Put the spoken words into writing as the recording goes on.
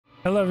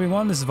Hello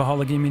everyone, this is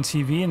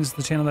ValhallaGamingTV, and it's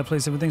the channel that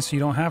plays everything so you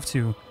don't have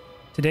to.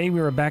 Today we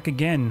are back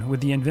again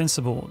with the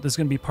Invincible. This is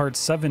going to be part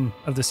 7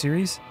 of the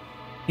series.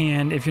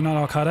 And if you're not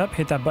all caught up,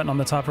 hit that button on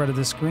the top right of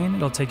the screen.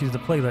 It'll take you to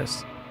the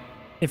playlist.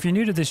 If you're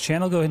new to this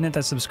channel, go ahead and hit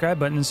that subscribe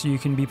button so you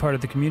can be part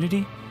of the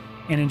community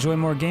and enjoy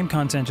more game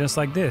content just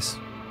like this.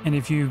 And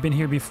if you've been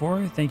here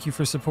before, thank you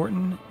for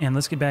supporting, and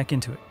let's get back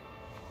into it.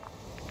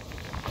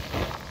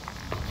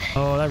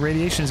 Oh, that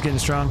radiation is getting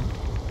strong.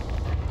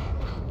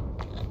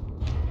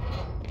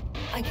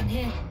 I can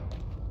hear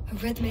a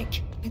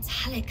rhythmic,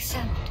 metallic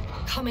sound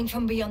coming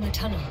from beyond the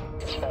tunnel.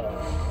 Still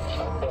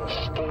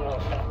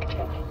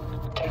active.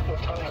 Take your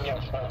time,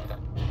 Yasna.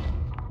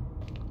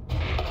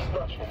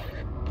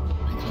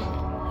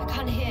 I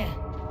can't hear.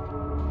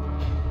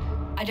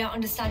 I don't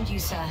understand you,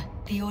 sir.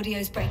 The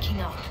audio's breaking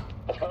up.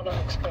 It's not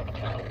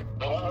unexpected.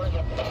 You are in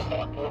a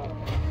dark room.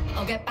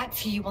 I'll get back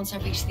for you once I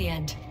reach the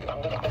end.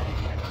 I'm gonna bend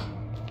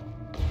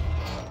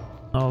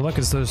Oh, look,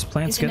 it's those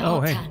plants It's an getting...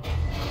 Oh, hey. arcan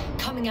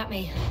coming at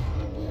me.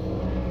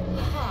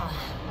 Ah,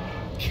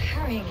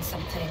 carrying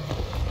something.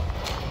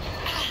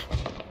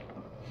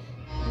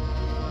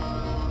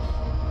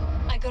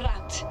 I got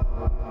out.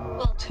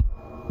 Well,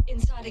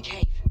 inside a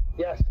cave.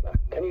 Yasna,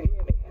 can you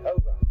hear me?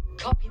 Over.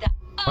 Copy that.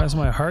 Why is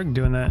my heart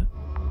doing that?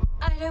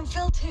 I don't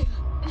feel too.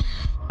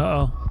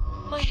 Uh-oh.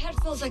 My head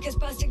feels like it's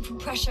bursting from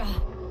pressure.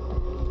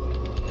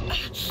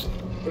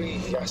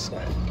 Breathe,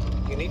 Yasna.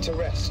 You need to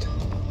rest.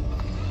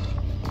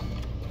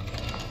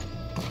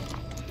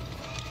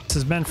 This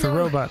is meant for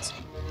robots.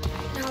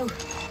 No.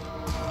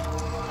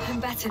 I'm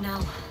better now.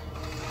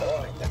 All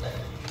right, then.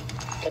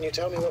 Can you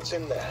tell me what's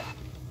in there?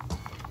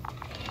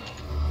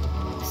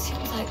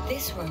 Seems like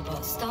this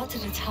robot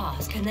started a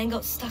task and then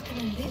got stuck in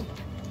a loop.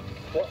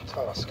 What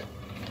task?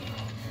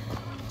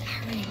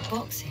 Carrying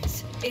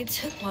boxes. It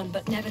took one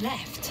but never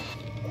left.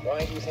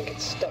 Why do you think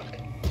it's stuck?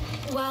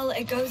 Well,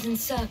 it goes in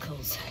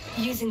circles,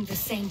 using the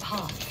same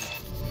path.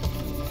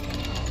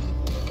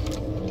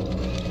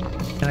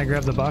 Can I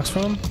grab the box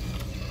from him?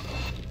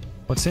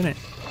 What's in it?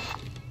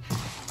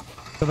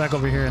 Go back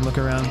over here and look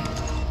around.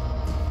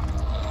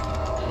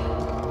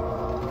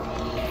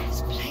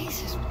 This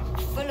place is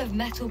full of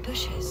metal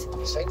bushes.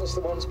 Same as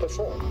the ones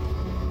before.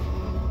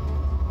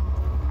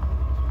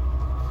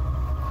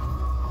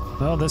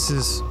 Well, this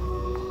is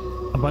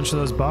a bunch of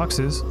those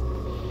boxes.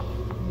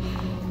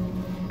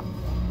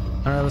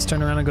 Alright, let's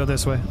turn around and go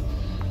this way.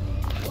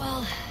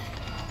 Well,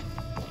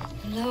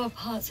 the lower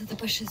parts of the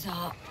bushes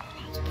are,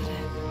 how to put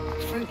it,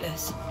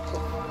 fruitless.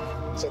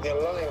 So the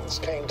Alliance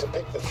came to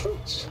pick the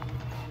fruits.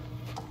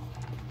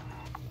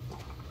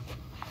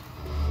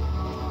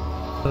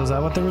 So is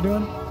that what they were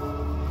doing?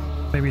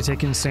 Maybe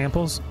taking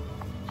samples?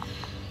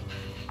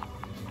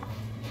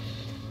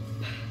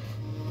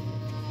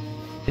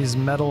 These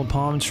metal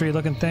palm tree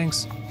looking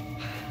things.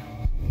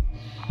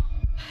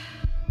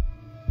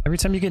 Every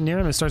time you get near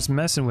him, it starts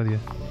messing with you.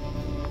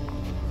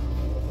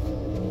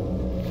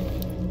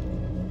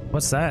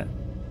 What's that?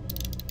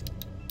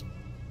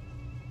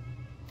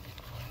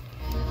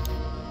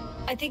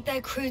 I think their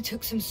crew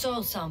took some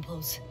soil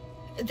samples.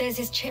 There's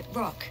this chipped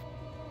rock,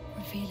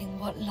 revealing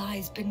what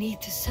lies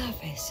beneath the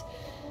surface.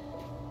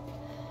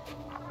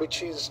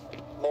 Which is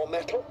more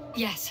metal?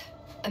 Yes,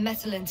 a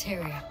metal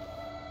interior.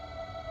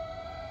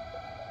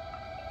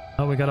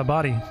 Oh, we got a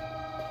body.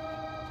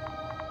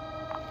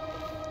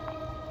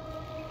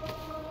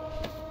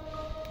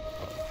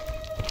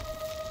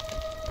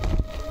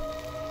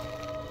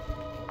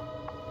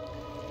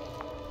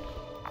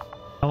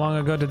 How long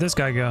ago did this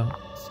guy go?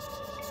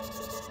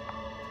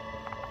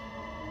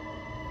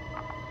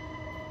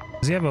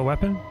 Does he have a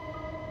weapon?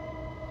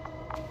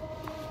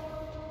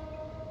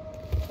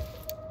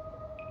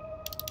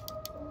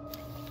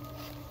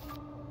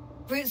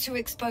 Roots are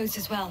exposed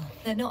as well.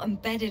 They're not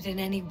embedded in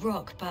any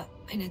rock, but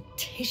in a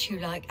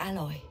tissue-like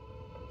alloy.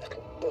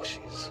 Little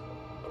bushes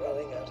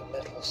growing out of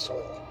metal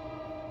soil.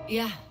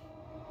 Yeah,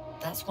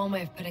 that's one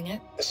way of putting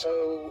it.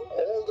 So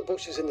all the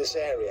bushes in this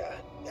area,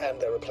 and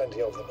there are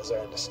plenty of them as I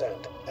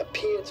understand,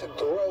 appear to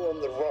grow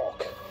on the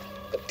rock,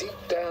 but deep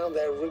down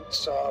their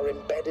roots are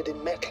embedded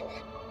in metal.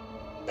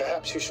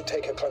 Perhaps you should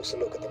take a closer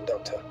look at them,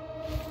 Doctor.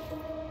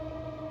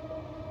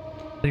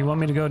 Do you want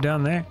me to go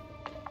down there?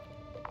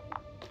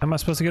 How am I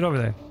supposed to get over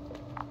there?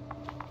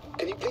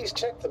 Can you please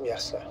check them,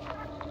 Yasna?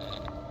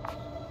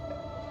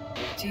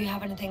 Do you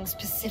have anything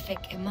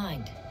specific in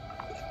mind?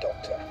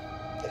 Doctor,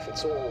 if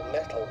it's all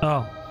metal...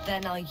 Oh.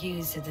 Then I'll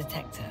use a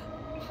detector.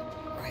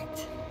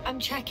 Right. I'm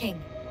checking.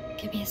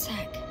 Give me a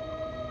sec.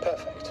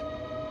 Perfect.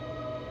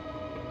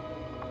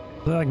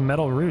 They're like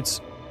metal roots.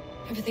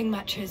 Everything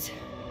matches.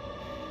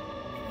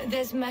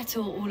 There's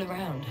metal all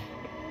around.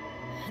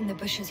 And the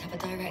bushes have a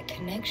direct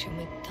connection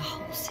with the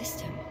whole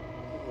system.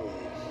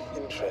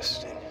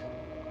 Interesting.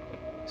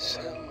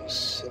 Sounds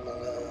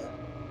similar...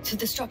 To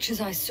the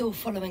structures I saw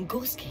following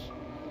Gorski.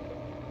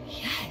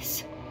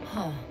 Yes.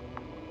 Huh.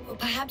 Well,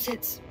 perhaps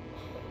it's...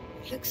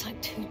 looks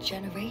like 2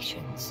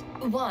 generations.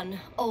 One,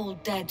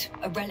 old, dead,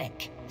 a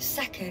relic.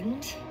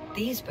 Second,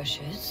 these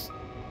bushes.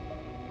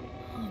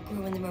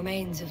 grew in the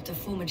remains of the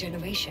former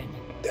generation.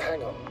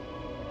 Hang on.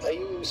 Are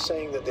you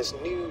saying that this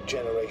new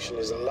generation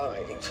is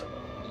alive?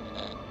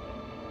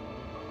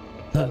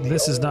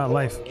 This is not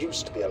life.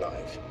 Used to be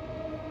alive.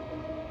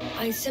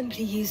 I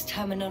simply use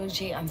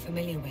terminology I'm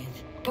familiar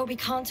with. But we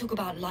can't talk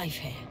about life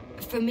here.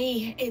 For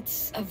me,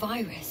 it's a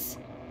virus.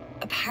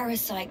 A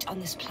parasite on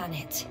this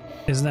planet.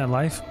 Isn't that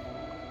life?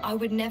 I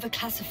would never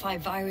classify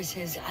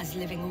viruses as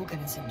living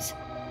organisms.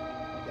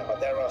 Now,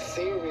 there are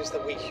theories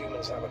that we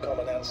humans have a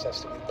common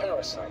ancestor with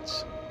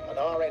parasites. An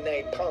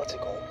RNA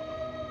particle.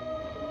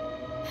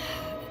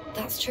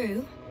 That's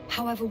true.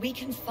 However, we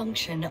can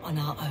function on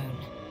our own.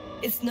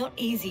 It's not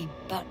easy,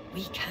 but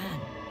we can.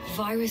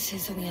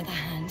 Viruses, on the other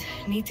hand,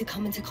 need to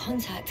come into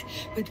contact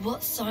with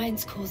what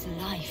science calls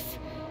life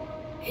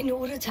in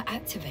order to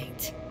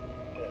activate.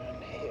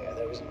 And here,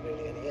 there isn't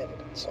really any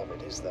evidence of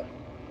it, is there?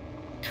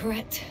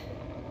 Correct.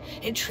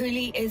 It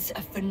truly is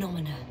a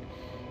phenomena.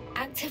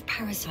 Active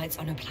parasites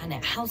on a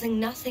planet housing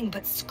nothing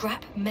but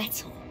scrap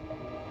metal.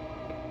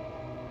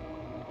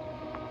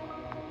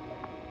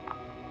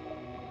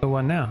 So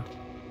what now?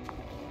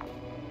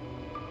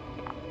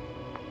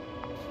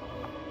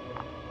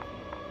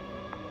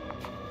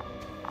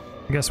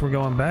 I guess we're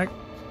going back.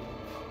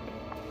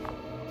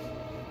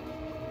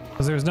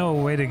 Because there's no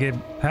way to get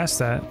past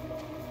that.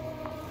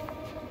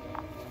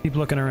 Keep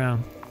looking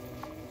around.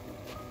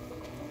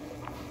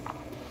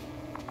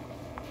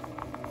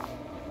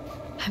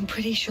 I'm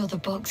pretty sure the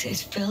box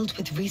is filled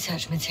with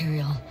research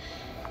material.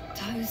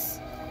 Those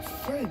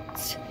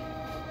fruits.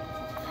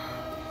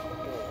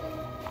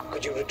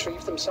 Could you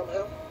retrieve them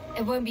somehow?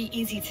 It won't be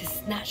easy to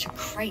snatch a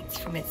crate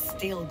from its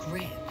steel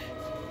grip.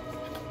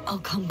 I'll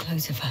come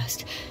closer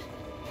first.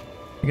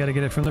 You gotta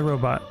get it from the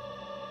robot.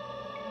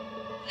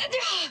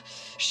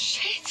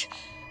 Shit!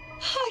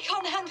 I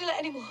can't handle it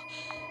anymore.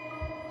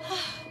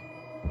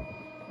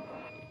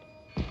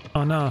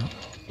 Oh no.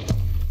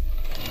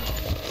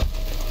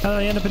 How did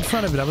I end up in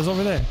front of it? I was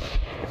over there.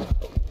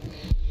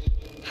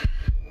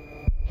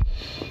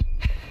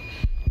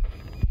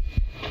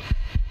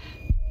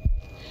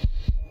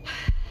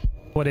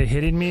 What, it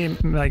hitting me,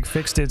 like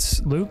fixed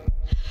its loop?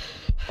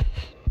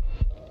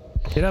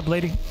 Get up,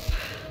 lady.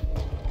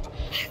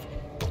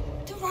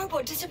 The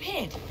robot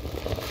disappeared.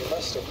 You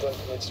must have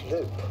broken its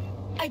loop.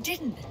 I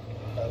didn't.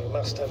 You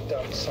must have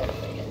done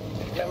something.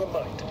 Never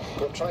mind.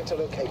 We'll try to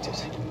locate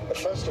it. But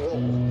first of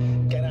all,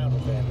 get out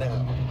of there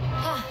now.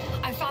 Ah,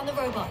 I found the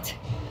robot.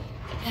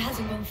 It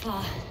hasn't gone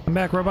far. Come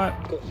back,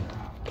 robot. Good.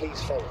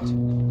 Please follow it.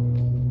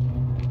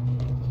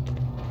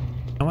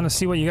 I want to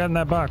see what you got in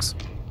that box.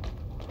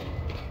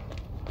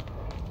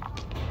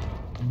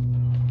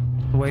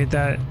 Wait,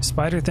 that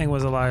spider thing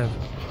was alive.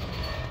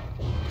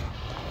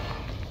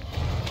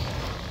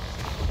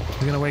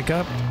 He's gonna wake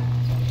up.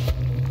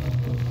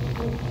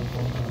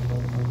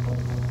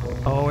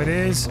 Oh, it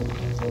is.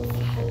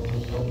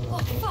 Oh,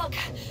 fuck.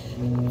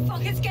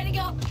 Fuck, it's getting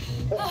up.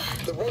 What?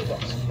 The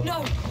robot?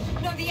 No,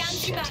 the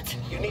antimat.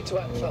 You need to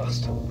act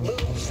fast. Move,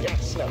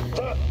 Yasna.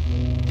 Run.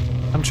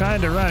 I'm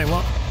trying to run. It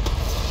won't.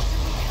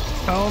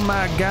 Oh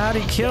my god,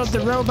 he killed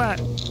the robot.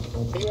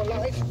 Are you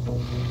alive?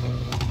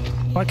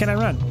 Why can't I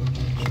run?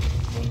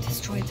 He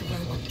destroyed the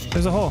robot.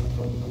 There's a hole.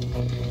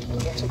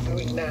 What are you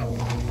doing now?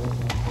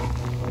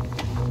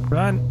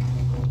 Run.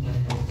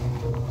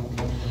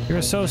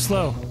 You're so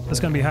slow. It's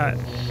gonna be hot.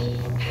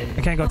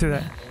 I can't go through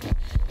that.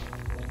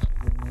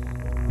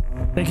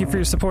 Thank you for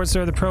your support,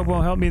 sir. The probe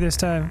won't help me this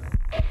time.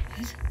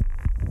 It's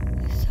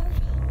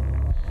over.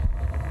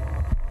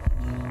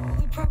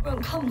 The probe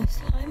won't come this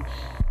time.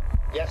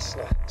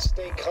 Yasna,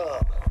 stay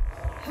calm.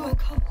 It won't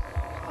come.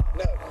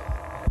 No,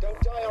 don't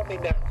die on me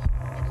now.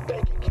 I'm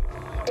begging you.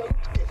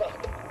 Don't give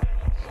up.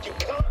 You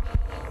can't.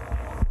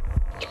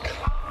 You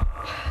can't.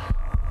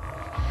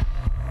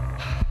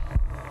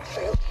 I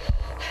failed you.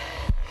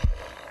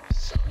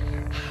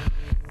 Sorry.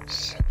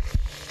 So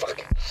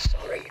fucking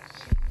sorry.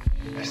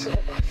 It's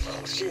all my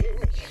fault. You hear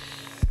me?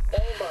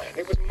 All mine.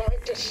 It was my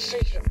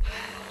decision.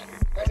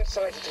 I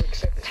decided to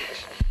accept this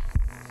mission.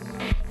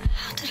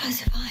 How did I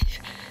survive?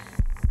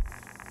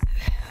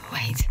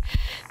 Wait.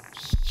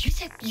 You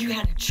said you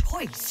had a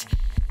choice.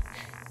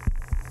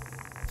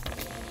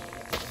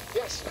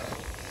 Yes,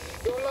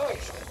 you're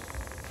alive.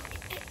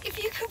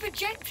 If you could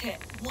reject it,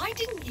 why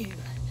didn't you?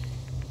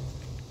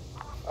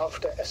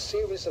 After a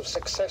series of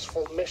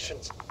successful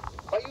missions,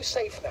 are you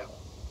safe now?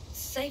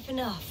 Safe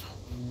enough.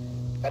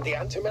 And the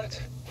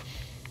antimat?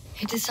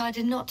 He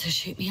decided not to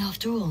shoot me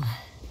after all.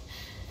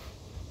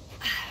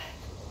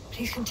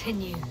 Please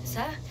continue,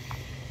 sir.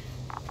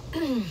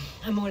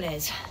 I'm all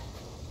ears.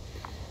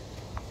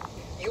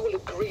 You will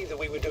agree that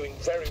we were doing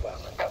very well.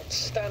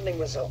 Outstanding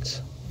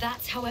results.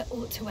 That's how it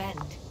ought to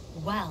end.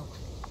 Well.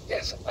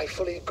 Yes, I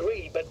fully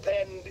agree, but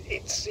then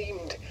it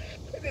seemed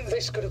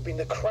this could have been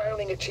the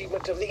crowning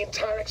achievement of the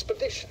entire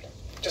expedition.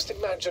 Just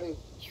imagine...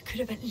 You could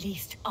have at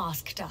least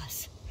asked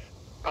us.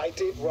 I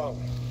did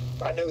wrong.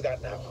 I know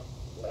that now.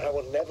 I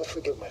will never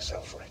forgive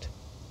myself for it.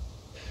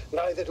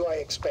 Neither do I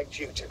expect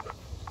you to.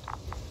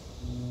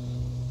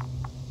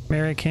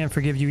 Mary, can't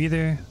forgive you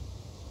either.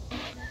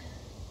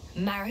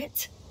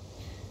 Marit,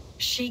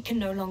 she can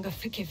no longer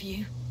forgive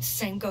you.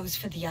 Same goes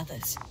for the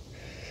others.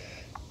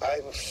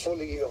 I'm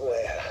fully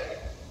aware.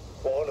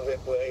 All of it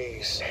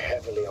weighs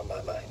heavily on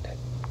my mind.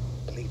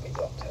 Believe me,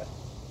 Doctor.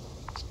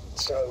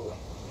 So,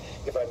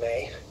 if I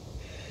may,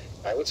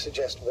 I would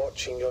suggest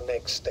watching your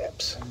next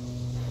steps.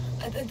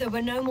 There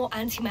were no more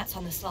antimats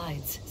on the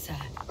slides, sir.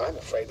 I'm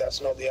afraid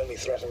that's not the only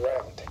threat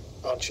around,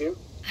 aren't you?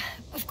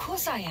 Of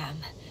course I am.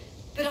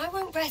 But I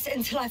won't rest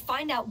until I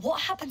find out what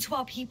happened to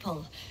our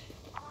people.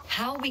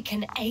 How we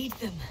can aid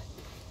them.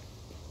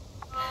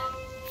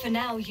 For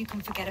now, you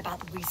can forget about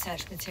the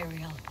research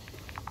material.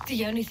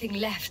 The only thing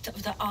left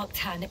of the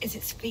Arctan is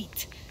its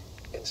fleet.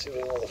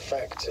 Considering all the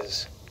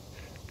factors,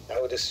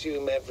 I would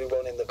assume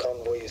everyone in the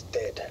convoy is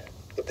dead.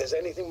 If there's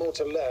anything more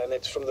to learn,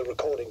 it's from the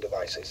recording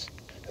devices.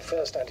 The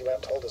first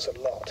antimat told us a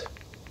lot.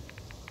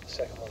 The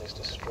second one is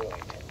destroyed.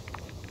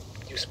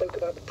 You spoke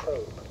about the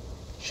probe.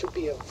 Should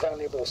be a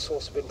valuable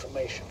source of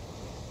information.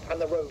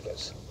 And the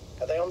rovers.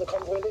 Are they on the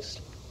convoy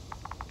list?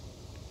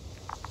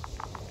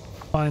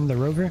 Find the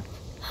rover?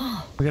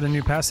 We got a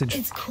new passage.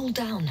 It's cooled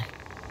down.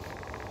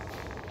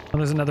 Oh,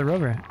 there's another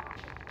rover.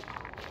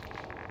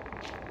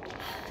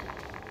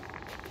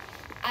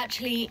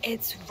 Actually,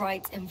 it's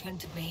right in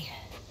front of me.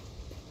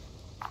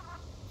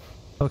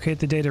 Locate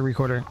the data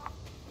recorder.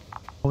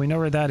 Well, we know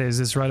where that is.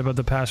 It's right above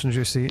the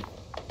passenger seat.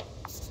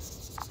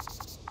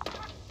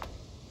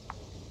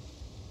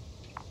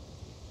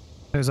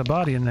 There's a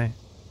body in there.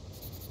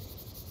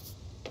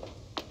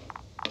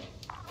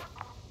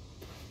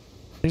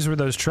 These were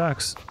those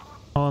trucks.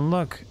 Oh, and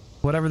look.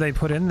 Whatever they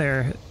put in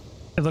there,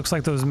 it looks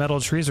like those metal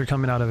trees are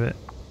coming out of it.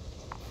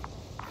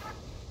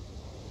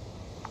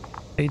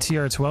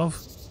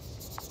 ATR-12?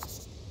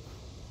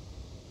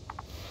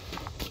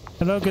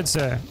 Hello, good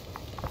sir.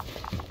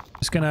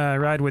 Just gonna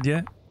ride with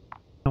you.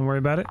 Don't worry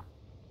about it.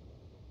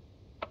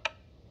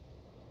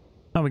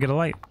 Oh, we get a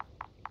light.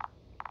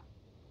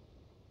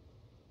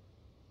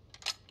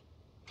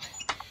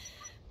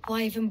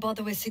 Why even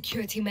bother with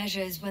security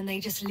measures when they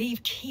just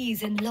leave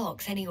keys in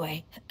locks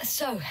anyway?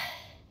 So,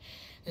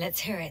 let's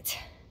hear it.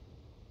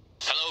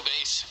 Hello,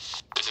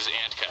 base. This is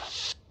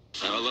Antka.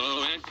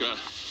 Hello, Antka.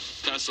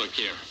 Tesla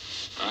here.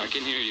 I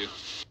can hear you.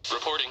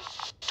 Reporting.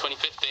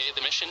 25th day of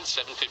the mission,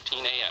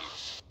 7:15 a.m.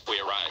 We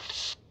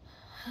arrived.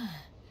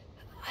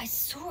 I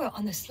saw it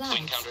on the We slides.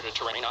 encountered a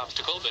terrain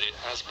obstacle, but it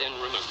has been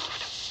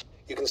removed.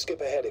 You can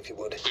skip ahead if you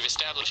would. We've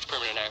established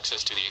permanent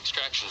access to the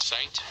extraction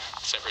site,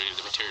 separated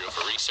the material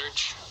for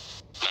research.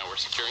 Now we're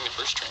securing the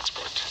first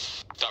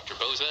transport. Dr.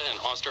 Boza and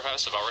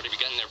Osterhaus have already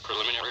begun their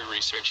preliminary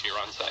research here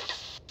on site.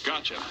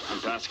 Gotcha.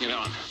 I'm passing it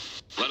on.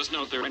 Let us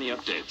know if there are any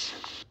updates.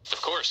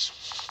 Of course.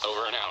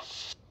 Over and out.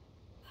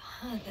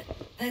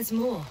 There's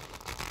more.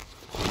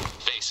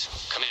 Base,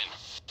 come in.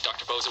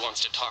 Dr. Boza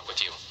wants to talk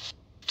with you.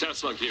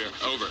 Tesla here.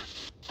 Over.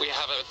 We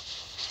have a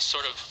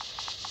sort of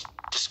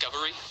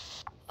discovery.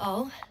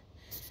 Oh,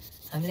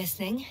 I'm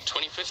listening.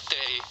 25th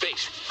day.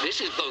 Base,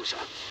 this is Boza.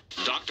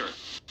 Doctor.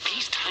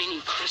 These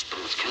tiny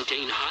crystals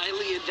contain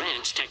highly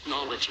advanced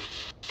technology.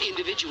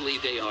 Individually,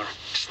 they are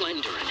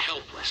slender and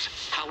helpless.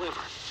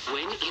 However,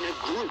 when in a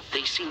group,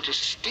 they seem to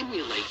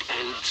stimulate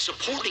and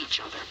support each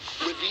other,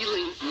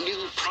 revealing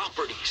new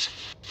properties.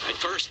 At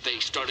first, they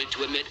started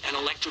to emit an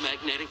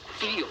electromagnetic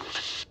field.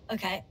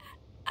 Okay,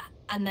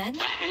 and then?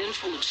 A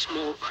handful of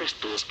small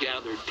crystals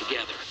gathered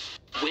together.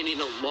 When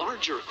in a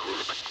larger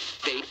group,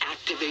 they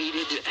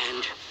activated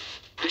and...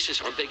 this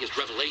is our biggest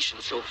revelation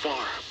so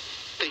far.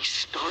 They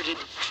started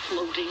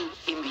floating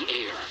in the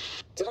air.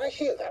 Did I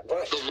hear that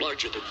right? The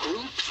larger the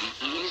group,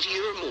 the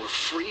easier, more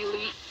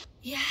freely.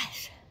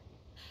 Yes.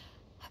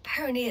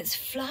 Apparently it's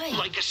flying.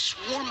 Like a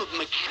swarm of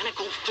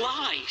mechanical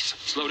flies.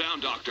 Slow down,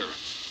 Doctor.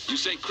 You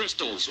say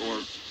crystals, or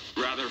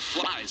rather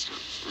flies.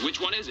 Which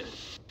one is it?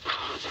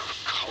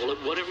 Call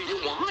it whatever you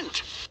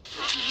want.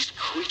 These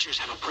creatures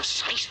have a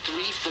precise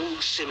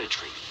threefold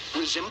symmetry,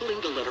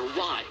 resembling the letter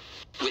Y,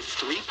 with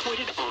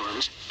three-pointed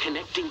arms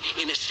connecting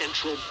in a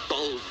central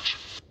bulge.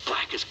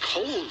 Black as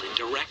coal in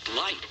direct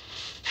light,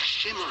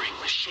 shimmering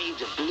with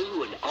shades of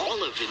blue and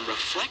olive in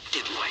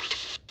reflected light.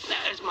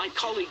 As my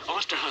colleague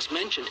Osterhaus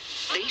mentioned,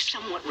 they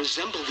somewhat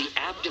resemble the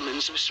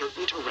abdomens of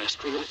certain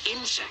terrestrial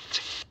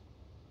insects.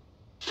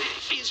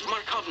 Is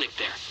Markovnik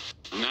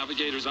there?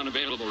 Navigator's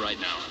unavailable right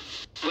now.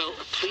 Well,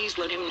 please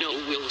let him know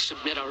we'll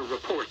submit our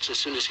reports as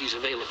soon as he's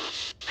available.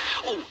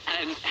 Oh,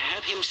 and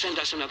have him send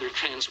us another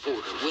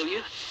transporter, will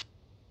you?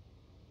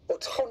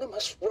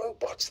 Autonomous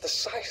robots the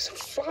size of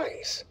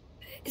flies.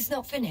 It's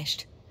not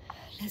finished.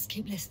 Let's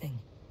keep listening.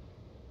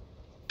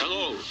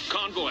 Hello,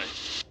 convoy.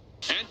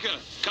 Antka,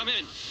 come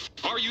in.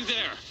 Are you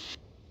there?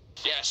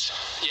 Yes,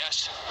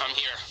 I'm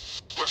here.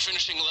 We're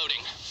finishing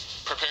loading.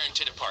 Preparing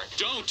to depart.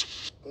 Don't!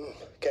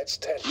 Gets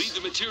tense. Leave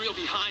the material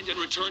behind and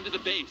return to the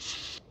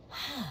base.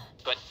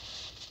 But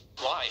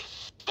why?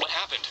 What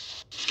happened?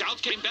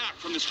 Scouts came back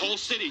from this whole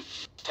city.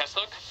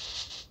 Tesla?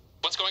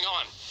 What's going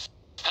on?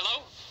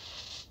 Hello?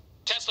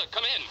 Tesla,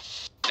 come in.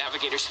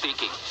 Navigator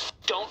speaking.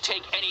 Don't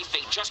take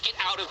anything. Just get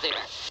out of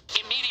there.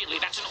 Immediately.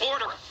 That's an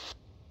order.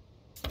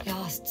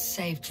 Last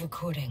saved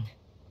recording.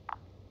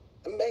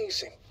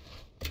 Amazing.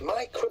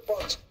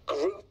 Microbots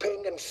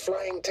grouping and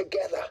flying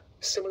together,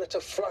 similar to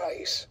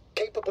flies,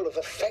 capable of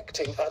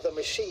affecting other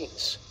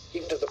machines,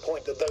 even to the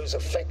point that those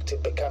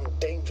affected become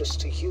dangerous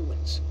to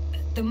humans.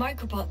 The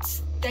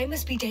microbots, they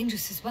must be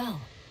dangerous as well.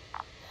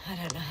 I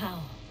don't know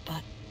how,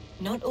 but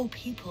not all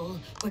people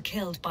were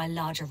killed by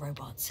larger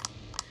robots.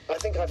 I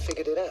think I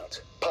figured it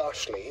out,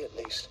 partially at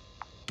least.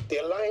 The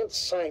Alliance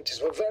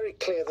scientists were very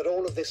clear that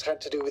all of this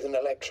had to do with an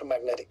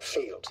electromagnetic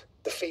field,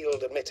 the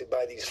field emitted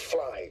by these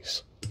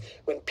flies.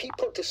 When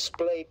people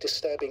displayed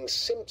disturbing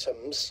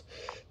symptoms,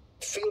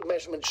 field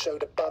measurements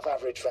showed above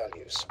average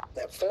values.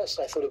 At first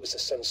I thought it was a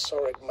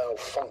sensoric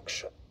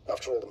malfunction,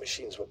 after all the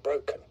machines were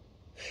broken.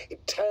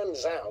 It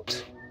turns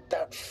out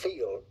that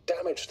field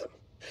damaged them.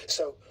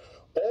 So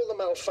all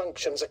the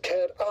malfunctions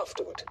occurred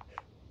afterward.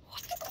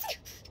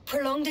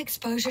 Prolonged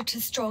exposure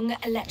to strong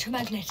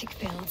electromagnetic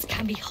fields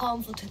can be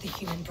harmful to the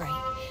human brain.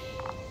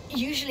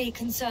 Usually it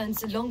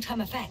concerns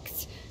long-term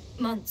effects,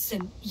 months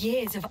and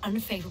years of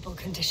unfavorable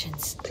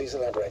conditions. Please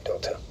elaborate,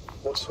 Doctor.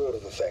 What sort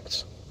of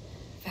effects?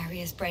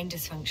 Various brain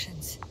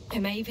dysfunctions. It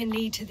may even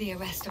lead to the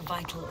arrest of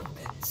vital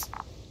organs.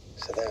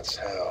 So that's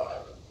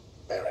how...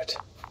 Merit.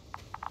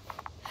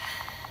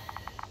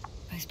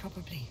 Most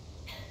probably.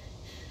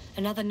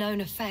 Another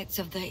known effect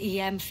of the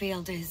EM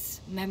field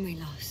is memory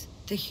loss.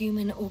 The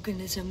human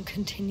organism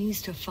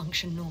continues to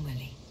function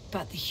normally,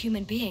 but the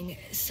human being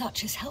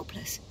such is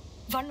helpless,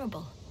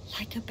 vulnerable.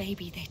 Like a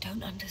baby, they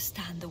don't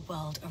understand the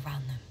world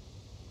around them.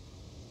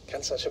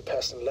 Can such a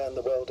person learn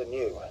the world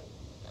anew?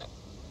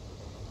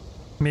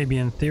 Maybe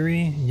in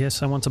theory.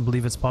 Yes, I want to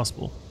believe it's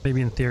possible.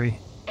 Maybe in theory.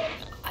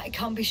 I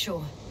can't be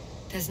sure.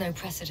 There's no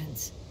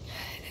precedence.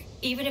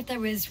 Even if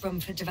there is room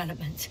for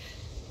development,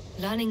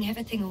 learning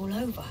everything all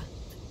over,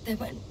 they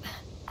won't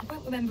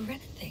remember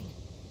anything.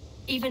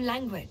 Even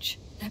language,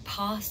 their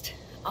past,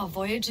 our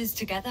voyages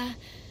together.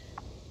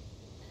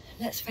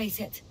 Let's face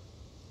it,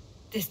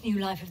 this new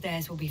life of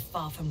theirs will be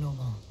far from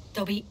normal.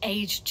 They'll be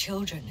aged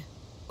children,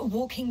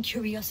 walking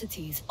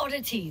curiosities,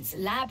 oddities,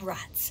 lab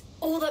rats.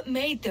 All that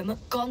made them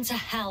gone to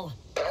hell.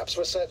 Perhaps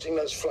researching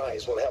those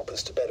flies will help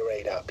us to better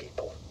aid our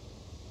people.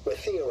 We're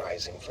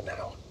theorizing for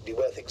now. Be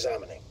worth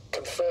examining.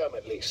 Confirm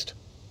at least.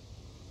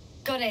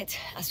 Got it,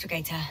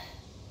 Astrogator.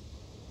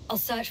 I'll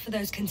search for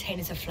those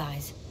containers of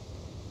flies.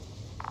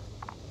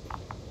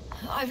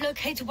 I've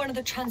located one of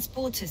the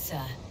transporters,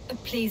 sir.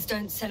 Please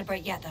don't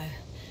celebrate yet,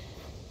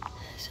 though.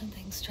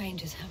 Something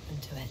strange has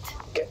happened to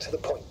it. Get to the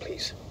point,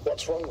 please.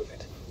 What's wrong with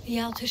it? The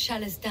outer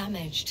shell is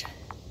damaged.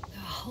 There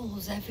are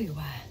holes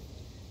everywhere.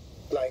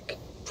 Like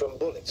from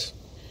bullets?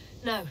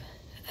 No.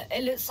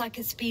 It looks like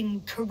it's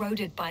been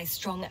corroded by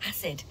strong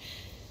acid.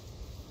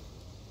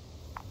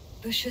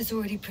 Bushes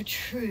already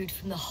protrude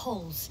from the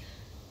holes.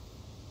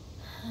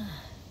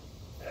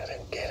 I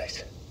don't get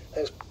it.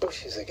 Those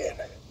bushes again.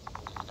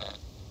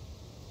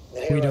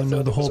 We don't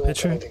know the whole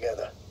picture.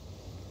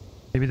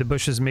 Maybe the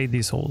bushes made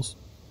these holes.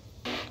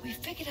 We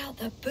figured out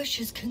that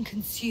bushes can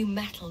consume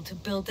metal to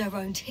build their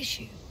own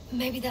tissue.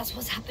 Maybe that's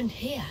what's happened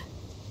here.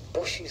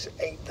 Bushes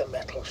ate the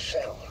metal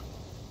shell.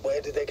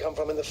 Where did they come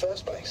from in the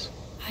first place?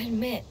 I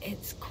admit,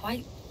 it's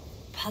quite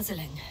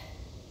puzzling.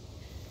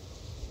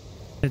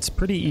 It's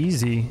pretty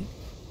easy.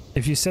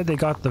 If you said they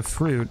got the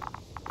fruit,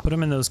 put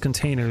them in those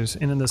containers,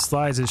 and in the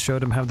slides it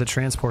showed them how the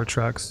transport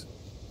trucks.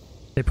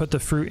 They put the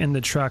fruit in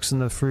the trucks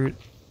and the fruit,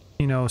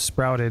 you know,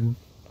 sprouted.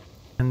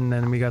 And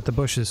then we got the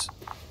bushes.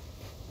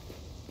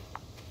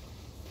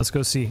 Let's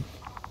go see.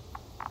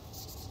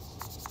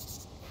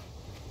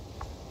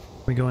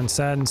 We go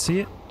inside and see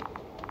it.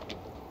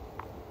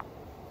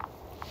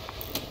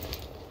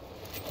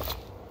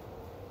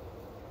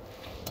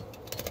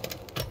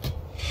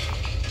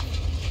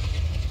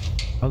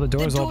 Oh, the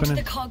door's opening. The door to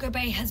the cargo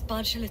bay has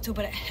budged a little,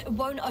 but it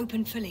won't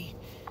open fully.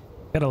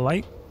 Got a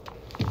light?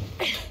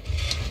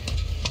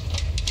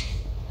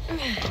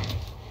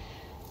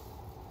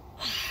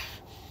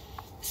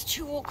 It's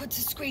too awkward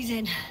to squeeze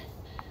in.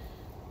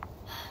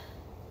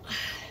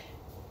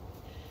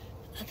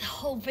 The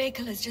whole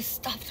vehicle is just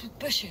stuffed with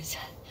bushes.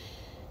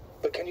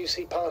 But can you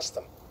see past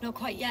them? Not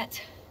quite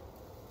yet.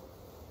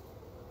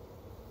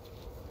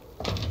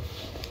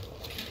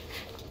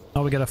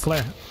 Oh, we got a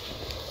flare.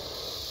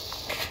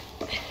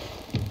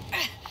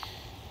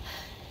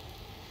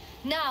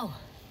 Now.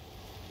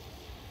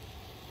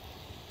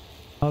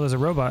 Oh, there's a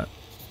robot.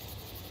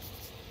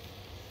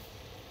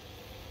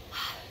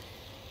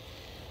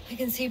 I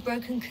can see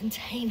broken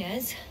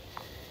containers.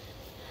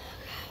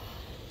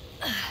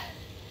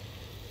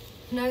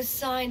 No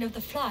sign of the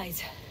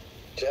flies.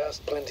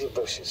 Just plenty of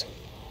bushes.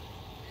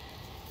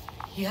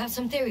 You have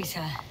some theories,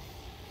 sir?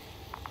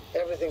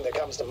 Everything that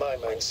comes to my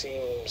mind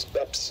seems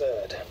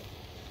absurd.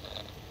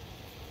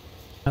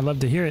 I'd love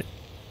to hear it.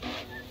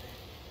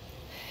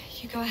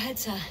 You go ahead,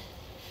 sir.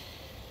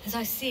 As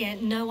I see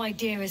it, no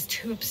idea is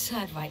too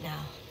absurd right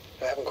now.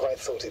 I haven't quite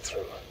thought it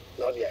through.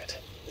 Not yet.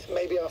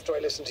 Maybe after I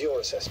listen to your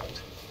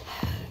assessment.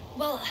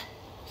 Well,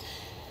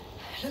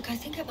 look, I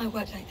think it might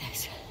work like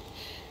this.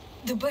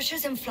 The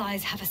bushes and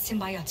flies have a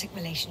symbiotic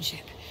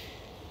relationship.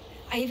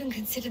 I even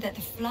consider that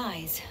the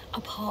flies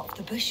are part of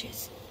the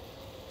bushes.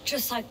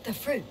 Just like the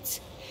fruits.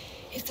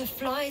 If the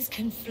flies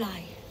can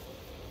fly,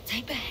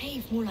 they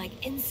behave more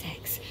like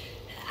insects,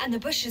 and the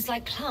bushes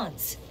like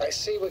plants. I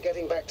see we're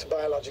getting back to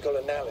biological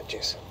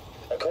analogies.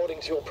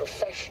 According to your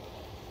profession,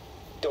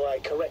 do I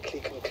correctly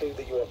conclude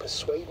that you are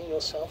persuading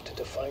yourself to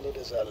define it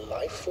as a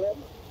life form?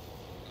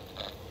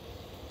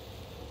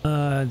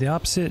 The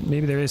opposite.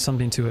 Maybe there is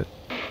something to it.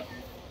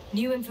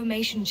 New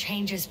information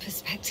changes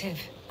perspective,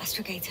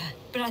 Astrogator.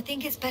 But I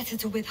think it's better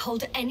to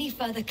withhold any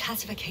further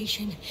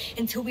classification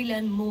until we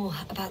learn more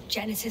about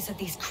genesis of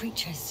these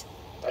creatures.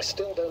 I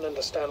still don't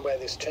understand where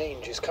this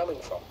change is coming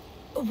from.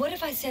 What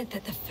if I said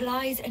that the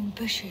flies and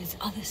bushes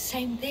are the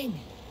same thing,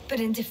 but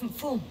in different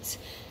forms?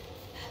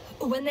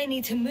 When they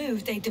need to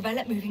move, they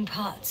develop moving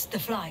parts, the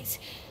flies.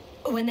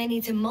 When they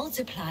need to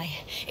multiply,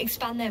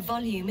 expand their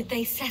volume,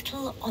 they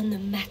settle on the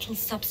metal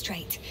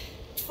substrate,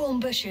 form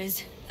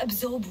bushes,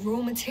 absorb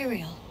raw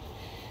material,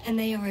 and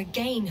they are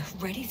again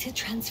ready to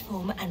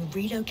transform and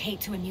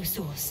relocate to a new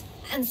source,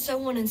 and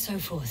so on and so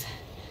forth.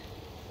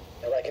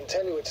 And I can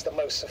tell you it's the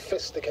most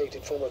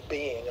sophisticated form of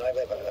being I've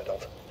ever heard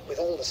of, with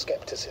all the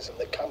skepticism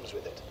that comes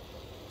with it.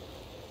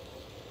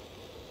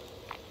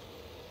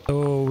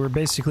 So we're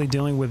basically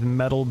dealing with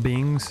metal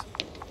beings.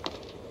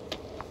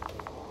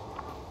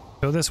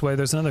 Go this way,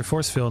 there's another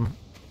force field.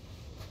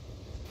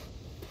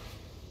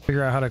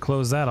 Figure out how to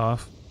close that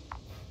off.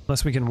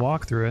 Unless we can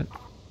walk through it.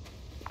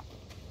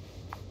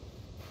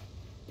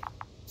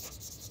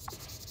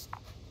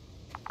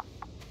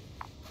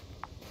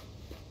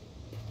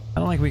 I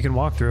don't think we can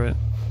walk through it.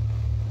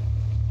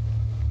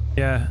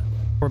 Yeah,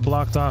 we're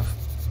blocked off.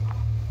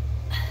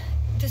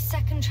 The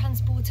second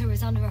transporter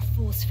is under a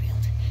force field.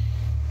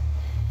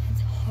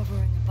 It's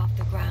hovering above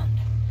the ground.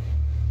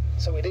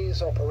 So it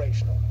is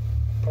operational.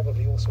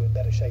 Probably also in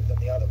better shape than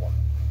the other one.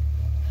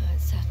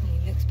 It certainly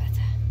looks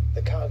better.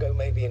 The cargo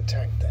may be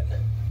intact then.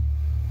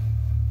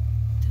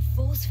 The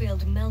force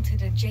field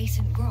melted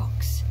adjacent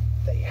rocks.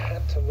 They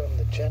had to run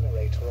the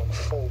generator on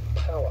full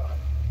power.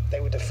 They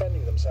were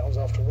defending themselves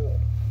after all.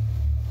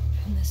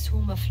 From the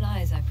swarm of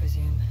flies, I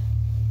presume.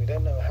 We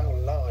don't know how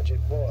large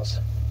it was.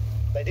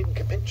 They didn't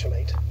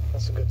capitulate.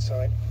 That's a good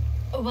sign.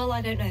 Oh, well,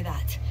 I don't know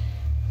that.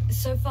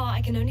 So far,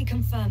 I can only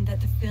confirm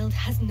that the field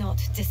has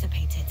not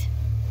dissipated.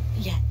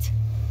 Yet.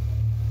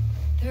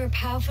 There are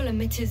powerful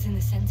emitters in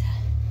the center.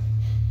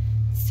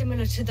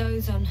 Similar to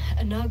those on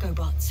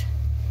energobots.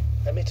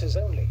 Emitters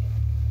only?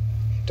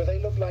 Do they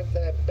look like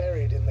they're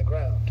buried in the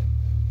ground?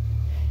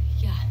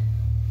 Yeah.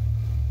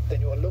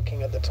 Then you're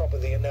looking at the top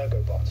of the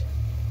energobot.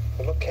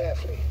 Well, look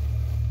carefully.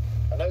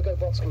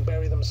 Energobots can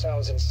bury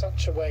themselves in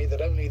such a way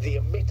that only the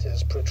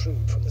emitters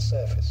protrude from the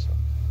surface.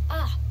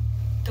 Ah,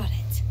 got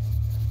it.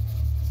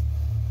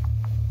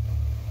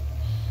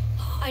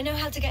 I know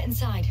how to get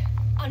inside.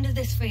 Under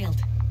this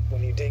field. Will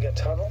you dig a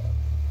tunnel?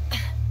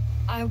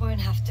 I won't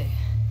have to.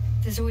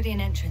 There's already an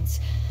entrance.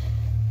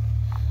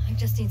 I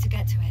just need to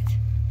get to it.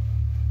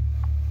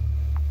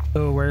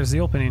 So where's the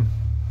opening?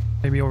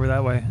 Maybe over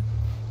that way.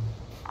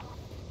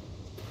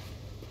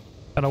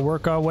 Gotta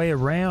work our way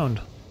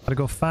around. Gotta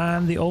go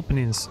find the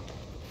openings.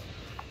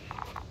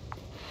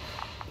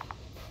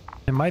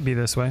 It might be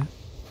this way.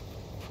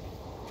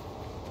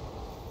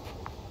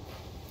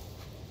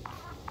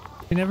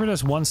 She never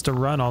just wants to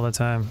run all the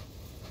time.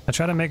 I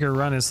try to make her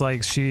run. It's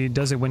like she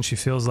does it when she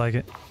feels like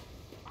it.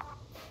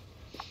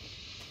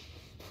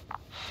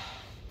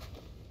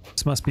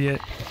 This must be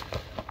it.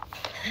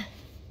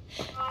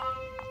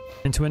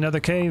 Into another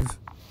cave.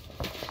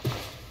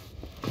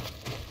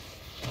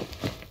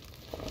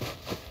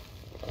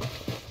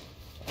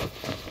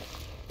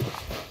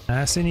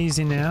 Nice and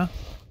easy now.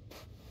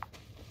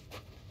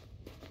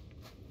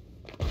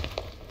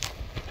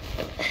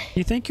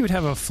 You think you would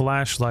have a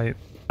flashlight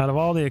out of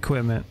all the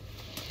equipment?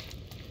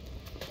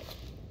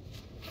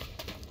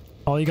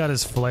 All you got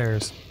is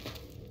flares.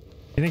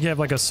 You think you have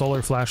like a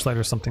solar flashlight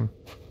or something?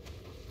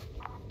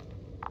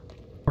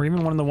 Or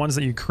even one of the ones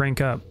that you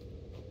crank up.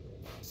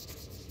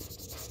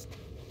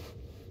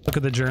 Look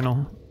at the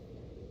journal.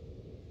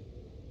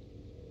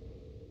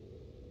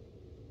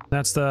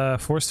 That's the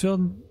force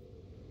field?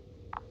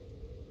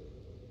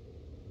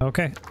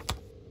 Okay.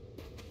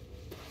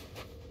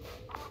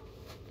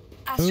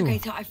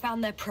 Astrogator, I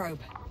found their probe.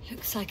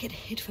 Looks like it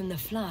hid from the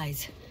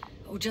flies.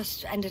 Or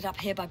just ended up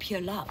here by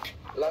pure luck.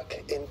 Luck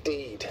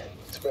indeed.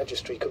 This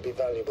registry could be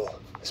valuable,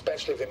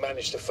 especially if it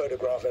managed to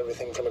photograph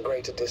everything from a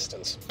greater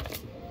distance.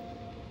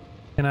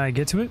 Can I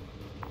get to it?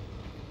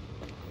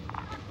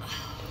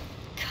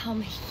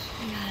 Come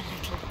here,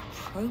 little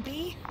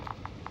probie.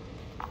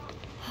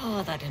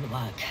 Oh, that didn't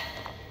work.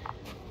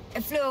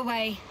 It flew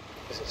away.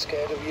 Is it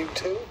scared of you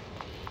too?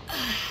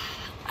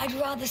 I'd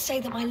rather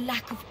say that my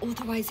lack of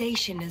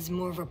authorization is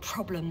more of a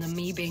problem than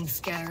me being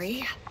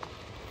scary.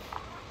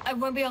 I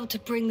won't be able to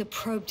bring the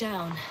probe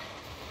down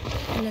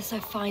unless I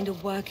find a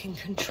working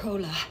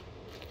controller.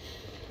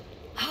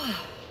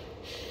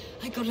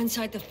 I got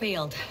inside the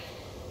field.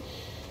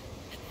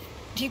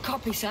 Do you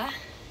copy, sir?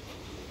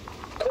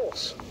 Of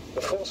course.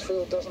 The force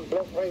field doesn't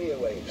block radio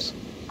waves.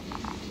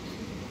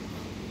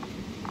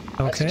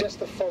 I Okay. suggest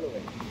the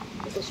following.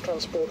 If this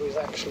transporter is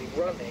actually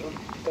running,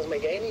 it doesn't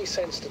make any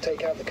sense to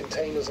take out the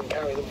containers and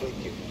carry them with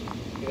you.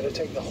 You're going to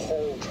take the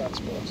whole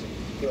transporter.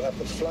 You'll have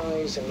the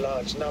flies in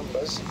large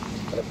numbers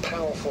and a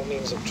powerful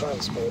means of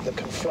transport that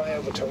can fly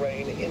over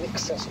terrain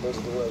inaccessible to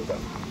the rover.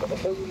 But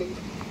before you leave,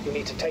 you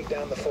need to take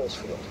down the force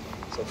field.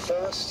 So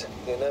first,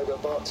 the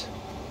Energobot,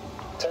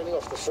 turning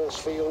off the force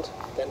field,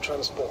 then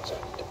transporter,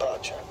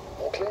 departure.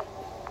 All clear?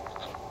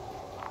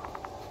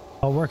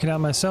 I'll work it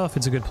out myself.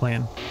 It's a good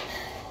plan.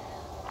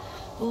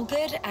 All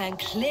good and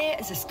clear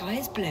as the sky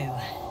is blue.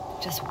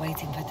 Just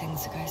waiting for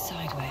things to go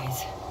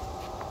sideways.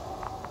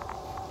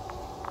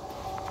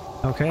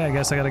 Okay, I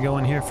guess I gotta go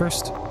in here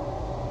first. The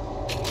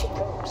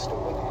probe's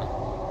still with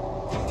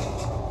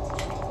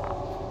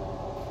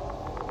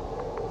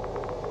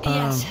you.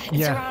 Yes, it's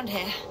yeah. around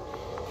here.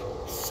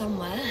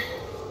 Somewhere.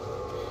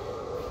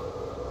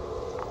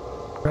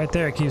 Right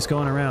there, it keeps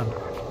going around.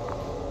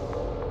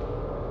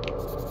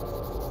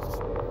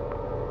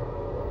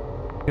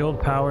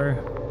 Field power.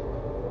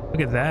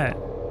 Look at that.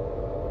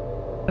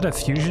 Is that a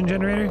fusion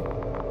generator?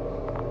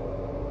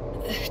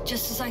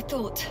 Just as I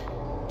thought.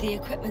 The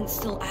equipment's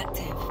still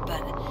active,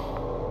 but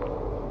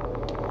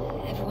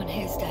everyone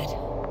here's dead.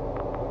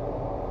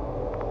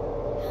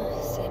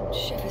 Send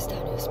shivers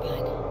down your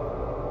spine.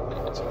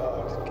 It's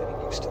hard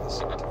getting used to the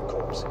sight of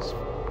corpses.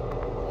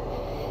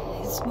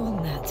 It's more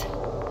than that.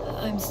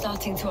 I'm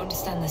starting to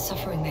understand the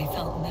suffering they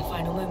felt in their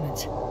final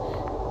moments.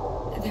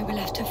 They were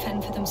left to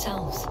fend for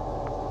themselves,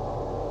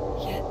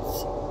 yet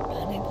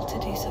unable to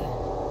do so.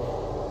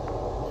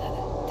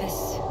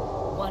 This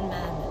one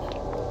man,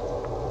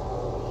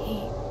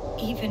 he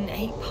even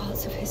ate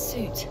parts of his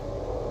suit,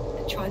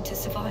 trying to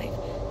survive.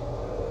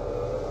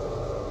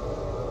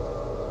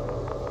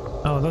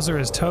 Oh, those are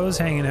his toes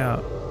hanging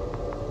out.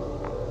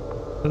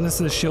 So this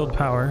is shield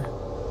power.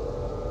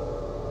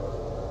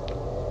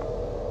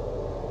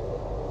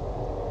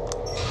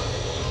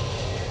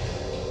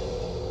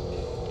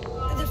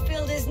 The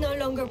field is no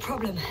longer a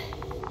problem.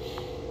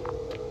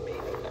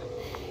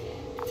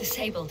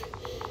 Disabled.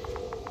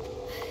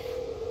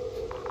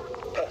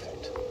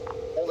 Perfect.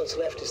 All that's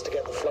left is to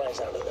get the flies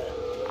out of there.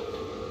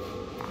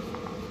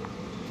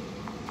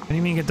 What do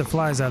you mean get the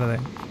flies out of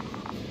there?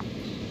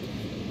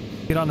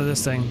 Get onto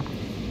this thing.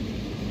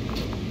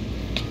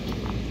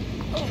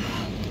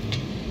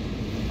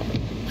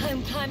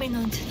 I'm climbing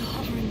onto the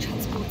hovering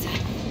transporter.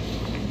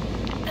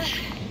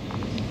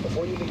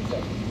 Before you leave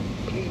them,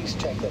 please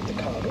check that the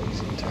cargo is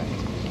intact.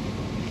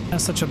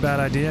 That's such a bad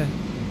idea.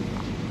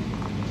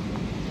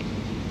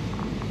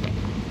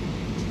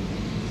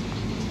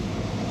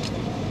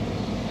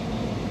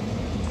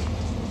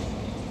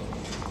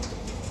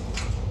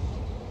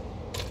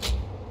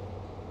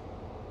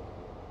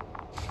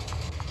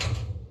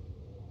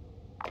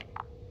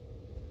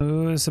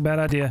 Ooh, it's a bad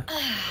idea.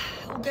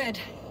 All good.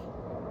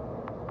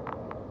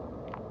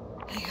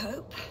 I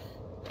hope.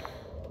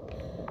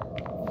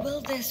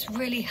 Will this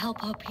really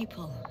help our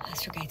people,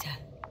 Astrogator?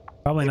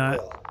 Probably It not.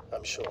 will,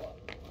 I'm sure.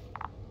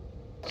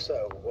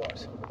 So,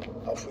 what?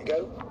 Off we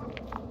go?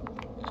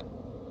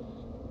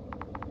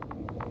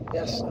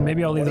 Yes.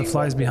 Maybe I'll leave What the do you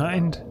flies want?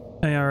 behind.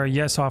 Or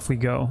yes, off we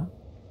go.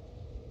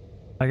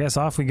 I guess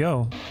off we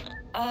go.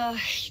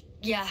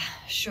 Yeah,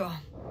 sure.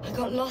 I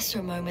got lost for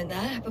a moment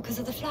there because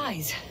of the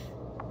flies.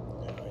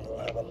 You'll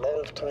have a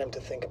lot of time to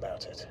think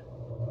about it.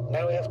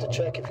 Now we have to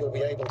check if you'll be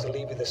able to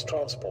leave with this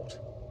transport.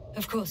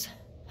 Of course,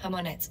 I'm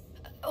on it.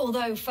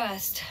 Although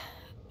first,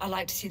 I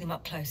like to see them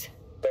up close.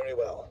 Very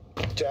well.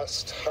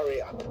 Just hurry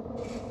up.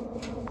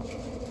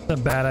 It's a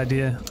bad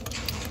idea.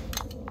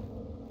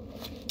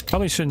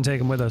 Probably shouldn't take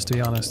him with us, to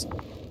be honest.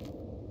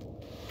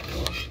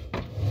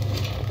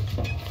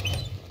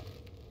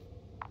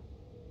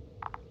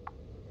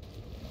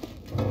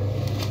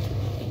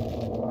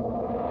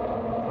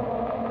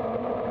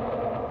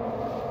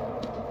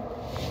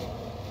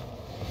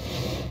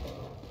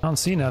 I don't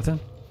see nothing.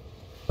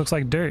 Looks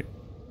like dirt.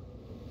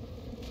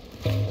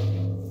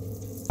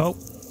 Oh.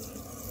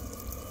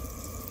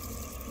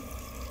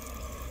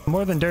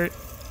 More than dirt.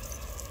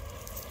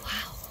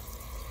 Wow.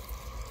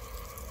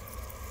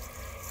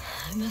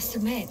 I must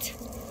admit,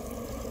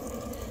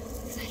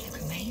 they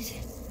look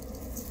amazing.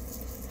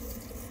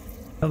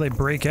 How they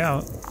break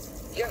out.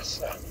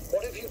 Yasna,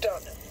 what have you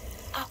done?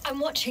 I'm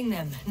watching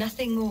them,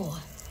 nothing more.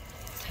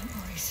 Don't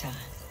worry, sir.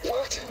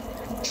 What?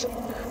 Some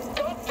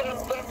goddamn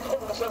black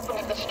hole has opened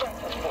in the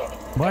stratosphere.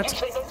 What? I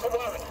say not to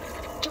worry.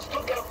 Just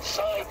look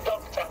outside,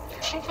 Doctor.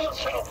 See for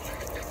yourself.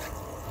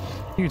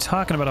 What are you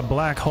talking about, a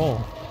black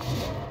hole?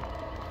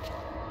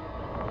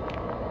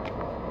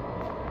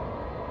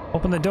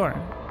 Open the door.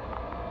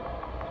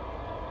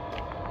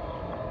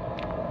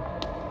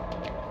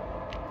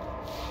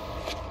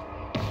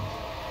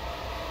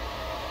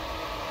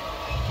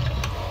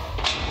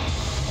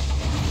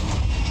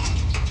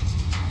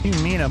 What do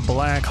you mean a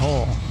black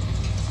hole?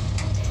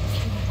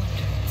 If you were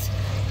wondering, sir,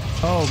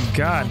 Oh how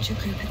God. large a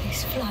group of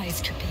these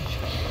flies could be,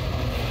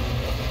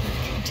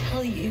 I can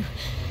tell you,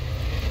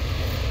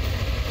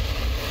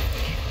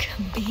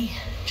 can be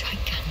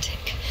gigantic.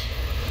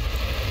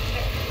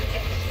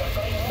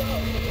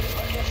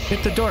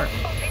 Hit the door.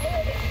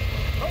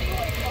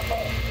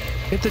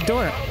 Hit the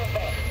door.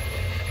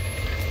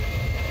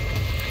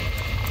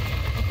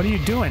 What are you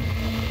doing?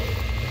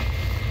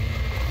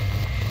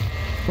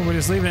 Oh, we're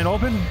just leaving it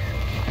open?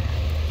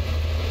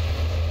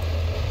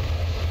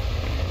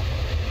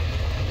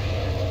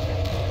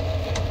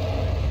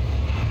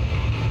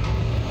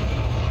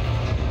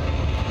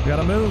 We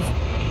gotta move.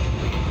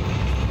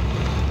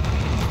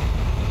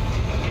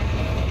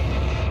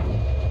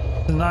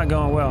 This is not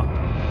going well.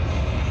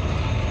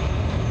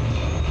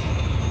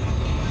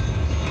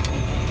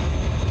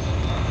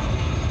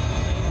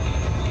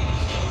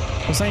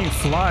 Those ain't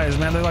flies,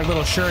 man. They're like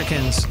little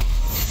shurikens.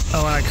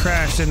 Oh, and I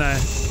crashed, didn't I?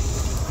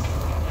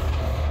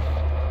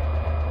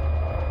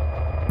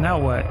 Now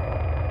what?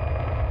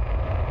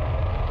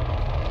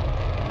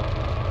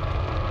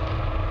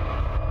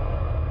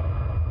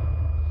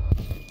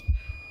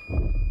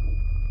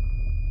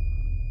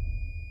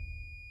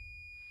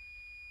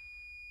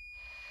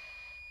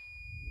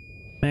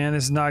 Man,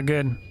 this is not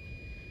good.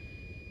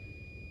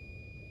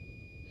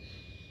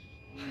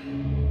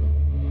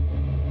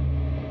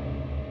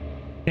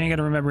 Ain't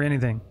gonna remember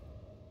anything.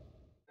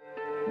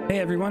 Hey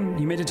everyone,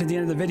 you made it to the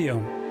end of the video.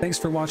 Thanks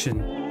for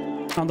watching.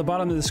 On the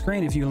bottom of the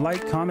screen, if you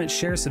like, comment,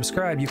 share,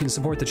 subscribe, you can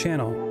support the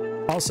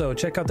channel. Also,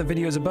 check out the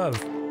videos above.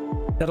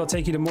 That'll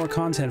take you to more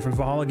content from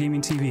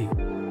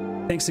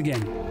ValhallaGamingTV. Thanks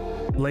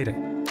again.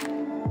 Later.